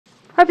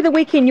Over the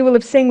weekend, you will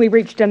have seen we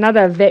reached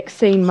another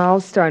vaccine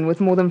milestone with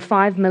more than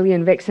 5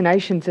 million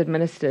vaccinations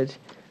administered.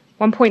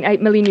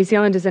 1.8 million New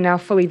Zealanders are now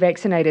fully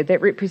vaccinated.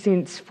 That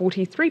represents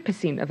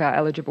 43% of our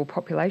eligible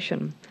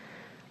population.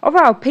 Of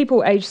our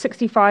people aged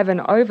 65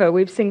 and over,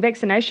 we've seen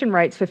vaccination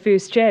rates for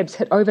first jabs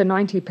hit over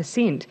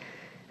 90%.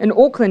 In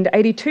Auckland,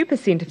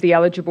 82% of the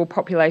eligible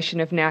population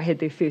have now had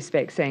their first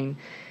vaccine.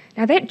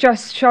 Now that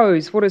just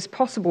shows what is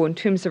possible in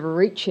terms of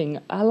reaching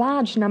a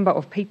large number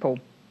of people.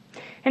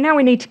 And now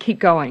we need to keep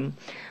going.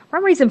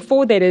 One reason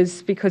for that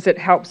is because it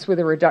helps with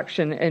a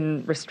reduction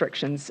in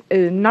restrictions.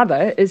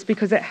 Another is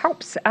because it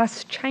helps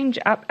us change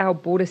up our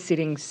border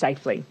settings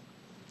safely.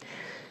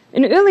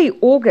 In early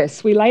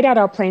August, we laid out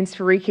our plans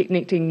for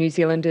reconnecting New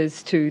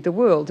Zealanders to the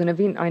world, an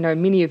event I know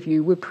many of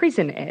you were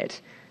present at.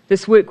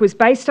 This work was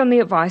based on the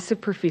advice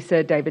of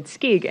Professor David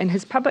Skegg and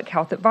his Public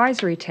Health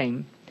Advisory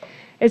team.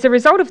 As a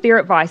result of their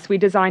advice, we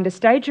designed a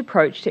staged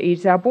approach to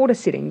ease our border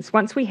settings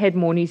once we had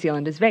more New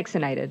Zealanders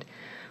vaccinated.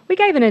 We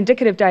gave an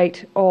indicative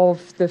date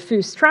of the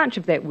first tranche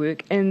of that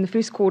work in the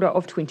first quarter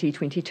of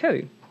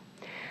 2022.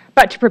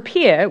 But to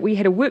prepare, we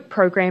had a work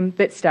program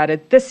that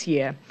started this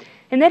year,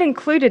 and that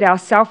included our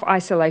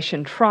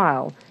self-isolation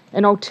trial,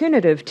 an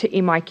alternative to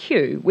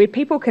MIQ, where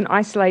people can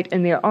isolate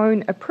in their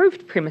own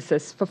approved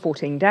premises for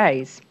 14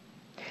 days.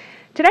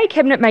 Today,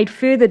 Cabinet made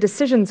further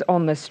decisions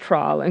on this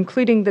trial,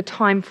 including the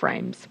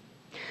timeframes.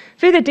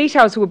 Further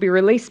details will be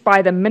released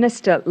by the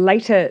Minister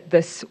later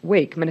this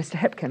week, Minister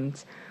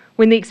Hipkins,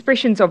 when the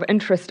expressions of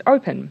interest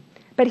open.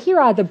 But here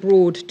are the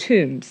broad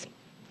terms.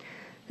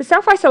 The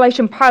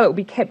self-isolation pilot will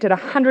be kept at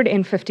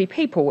 150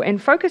 people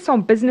and focus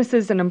on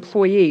businesses and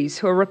employees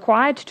who are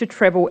required to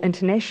travel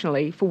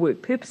internationally for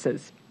work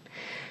purposes.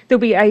 There'll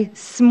be a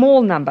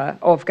small number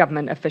of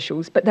government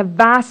officials, but the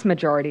vast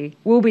majority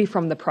will be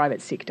from the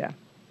private sector.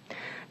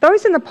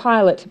 Those in the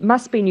pilot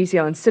must be New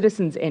Zealand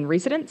citizens and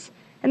residents,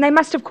 and they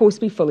must of course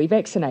be fully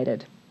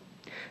vaccinated.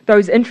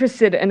 Those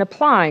interested in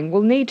applying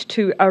will need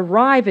to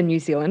arrive in New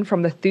Zealand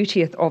from the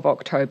 30th of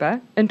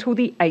October until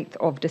the 8th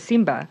of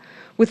December,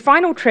 with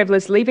final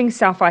travellers leaving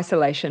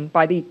self-isolation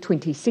by the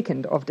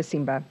 22nd of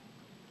December.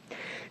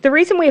 The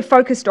reason we are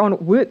focused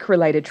on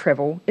work-related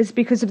travel is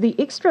because of the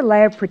extra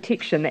layer of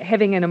protection that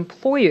having an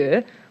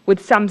employer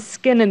with some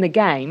skin in the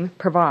game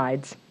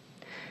provides.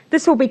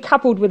 This will be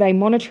coupled with a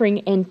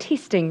monitoring and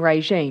testing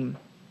regime.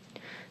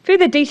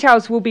 Further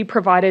details will be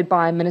provided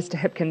by Minister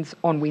Hipkins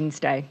on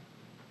Wednesday.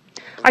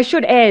 I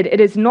should add,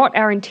 it is not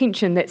our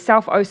intention that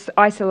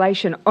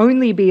self-isolation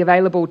only be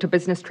available to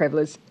business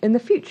travellers in the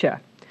future.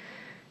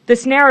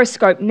 This narrow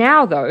scope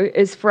now, though,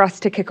 is for us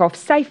to kick off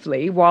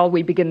safely while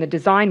we begin the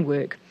design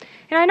work.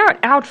 And I note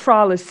our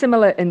trial is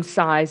similar in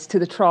size to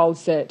the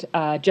trials that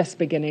are just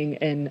beginning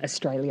in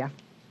Australia.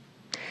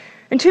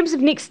 In terms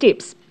of next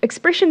steps,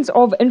 expressions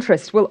of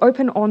interest will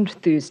open on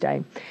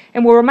Thursday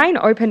and will remain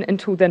open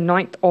until the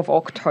 9th of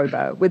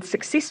October, with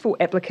successful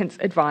applicants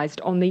advised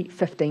on the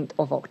 15th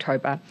of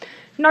October.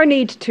 No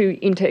need to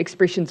enter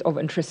expressions of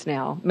interest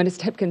now.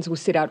 Minister Hipkins will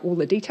set out all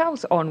the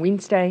details on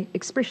Wednesday.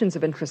 Expressions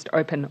of interest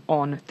open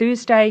on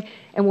Thursday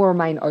and will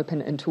remain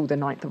open until the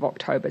 9th of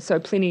October. So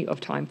plenty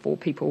of time for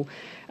people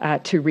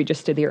to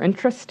register their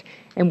interest,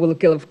 and we'll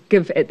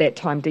give at that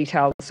time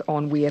details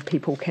on where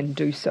people can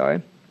do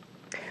so.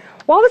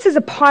 While this is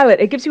a pilot,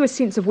 it gives you a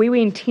sense of where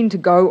we intend to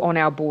go on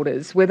our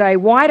borders, with a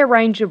wider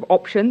range of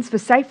options for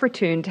safe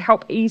return to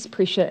help ease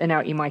pressure in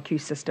our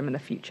MIQ system in the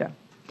future.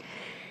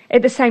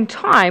 At the same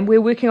time, we're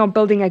working on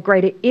building a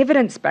greater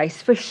evidence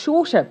base for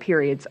shorter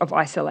periods of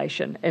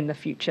isolation in the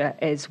future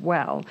as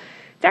well.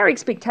 It's our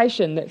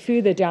expectation that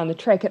further down the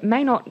track, it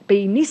may not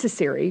be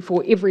necessary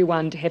for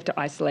everyone to have to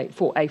isolate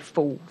for a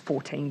full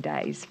 14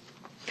 days.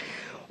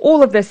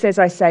 All of this, as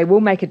I say, will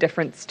make a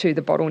difference to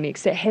the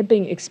bottlenecks that have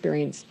been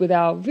experienced with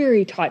our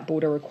very tight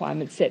border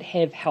requirements that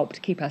have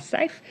helped keep us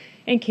safe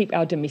and keep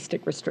our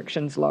domestic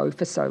restrictions low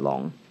for so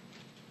long.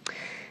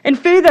 In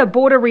further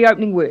border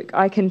reopening work,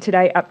 I can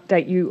today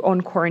update you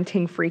on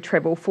quarantine-free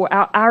travel for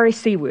our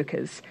RSC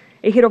workers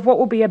ahead of what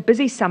will be a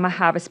busy summer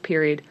harvest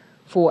period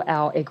for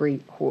our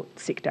agri-hort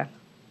sector.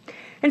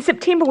 In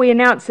September, we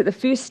announced that the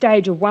first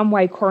stage of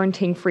one-way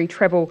quarantine-free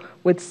travel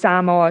with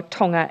Samoa,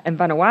 Tonga and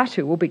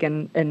Vanuatu will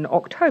begin in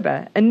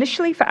October,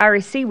 initially for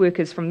RSC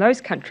workers from those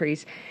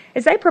countries,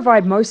 as they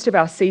provide most of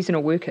our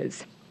seasonal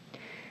workers.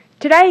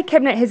 Today,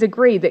 Cabinet has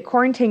agreed that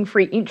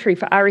quarantine-free entry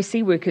for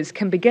RSC workers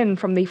can begin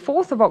from the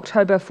 4th of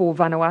October for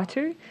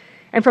Vanuatu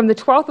and from the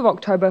 12th of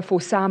October for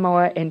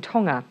Samoa and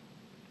Tonga.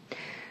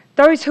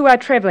 Those who are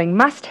travelling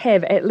must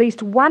have at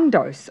least one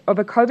dose of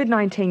a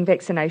COVID-19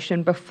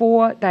 vaccination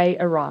before they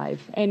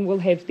arrive and will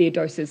have their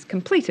doses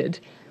completed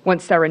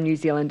once they're in New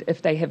Zealand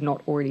if they have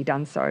not already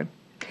done so.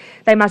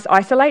 They must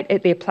isolate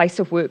at their place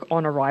of work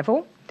on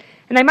arrival,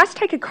 and they must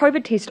take a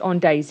COVID test on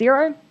day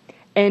 0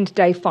 and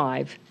day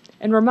 5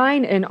 and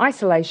remain in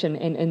isolation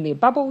and in their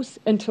bubbles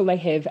until they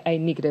have a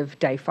negative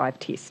day 5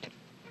 test.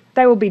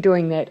 They will be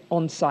doing that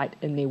on site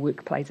in their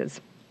workplaces.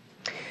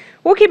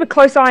 We'll keep a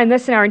close eye on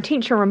this, and our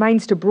intention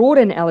remains to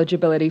broaden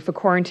eligibility for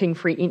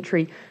quarantine-free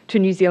entry to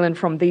New Zealand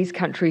from these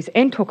countries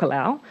and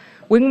Tokelau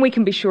when we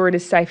can be sure it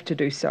is safe to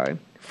do so,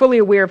 fully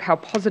aware of how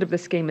positive the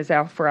scheme is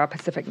for our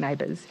Pacific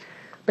neighbours.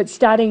 But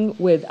starting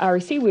with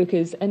RSE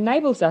workers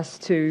enables us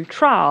to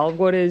trial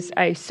what is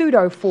a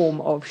pseudo form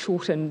of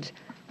shortened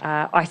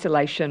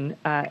isolation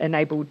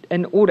enabled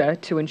in order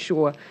to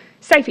ensure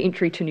safe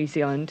entry to New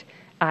Zealand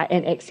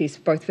and access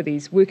both for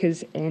these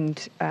workers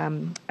and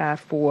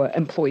for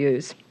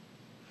employers.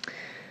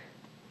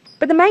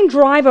 But the main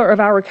driver of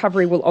our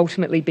recovery will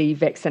ultimately be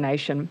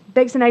vaccination.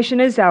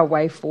 Vaccination is our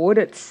way forward.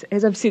 It's,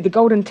 as I've said, the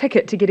golden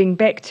ticket to getting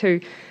back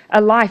to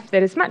a life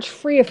that is much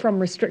freer from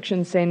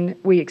restrictions than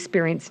we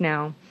experience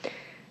now.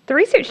 The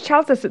research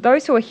tells us that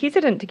those who are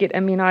hesitant to get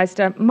immunised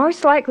are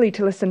most likely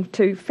to listen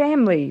to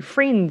family,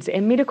 friends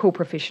and medical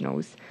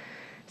professionals.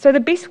 So the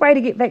best way to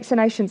get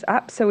vaccinations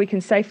up so we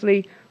can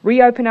safely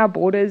reopen our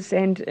borders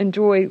and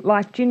enjoy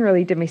life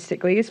generally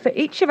domestically is for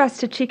each of us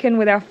to check in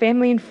with our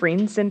family and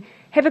friends and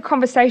have a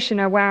conversation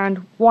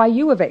around why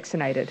you were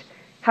vaccinated,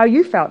 how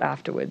you felt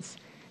afterwards,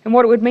 and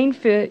what it would mean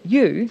for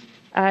you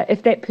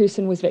if that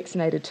person was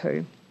vaccinated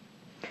too.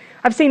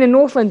 I've seen in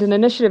Northland an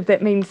initiative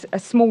that means a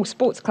small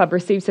sports club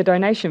receives a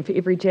donation for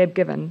every jab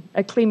given,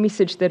 a clear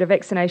message that a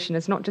vaccination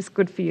is not just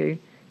good for you,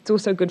 it's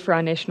also good for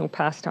our national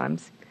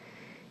pastimes.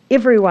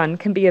 Everyone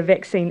can be a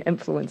vaccine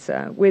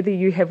influencer, whether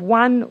you have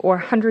 1 or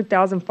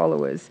 100,000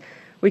 followers.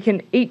 We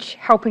can each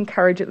help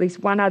encourage at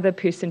least one other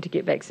person to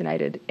get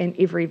vaccinated, and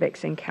every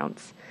vaccine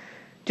counts.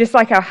 Just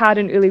like our hard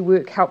and early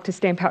work helped to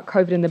stamp out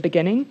COVID in the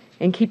beginning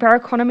and keep our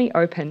economy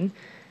open,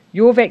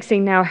 your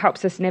vaccine now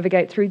helps us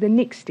navigate through the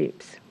next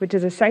steps, which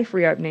is a safe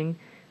reopening,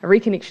 a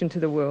reconnection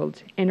to the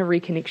world, and a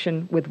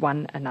reconnection with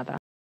one another.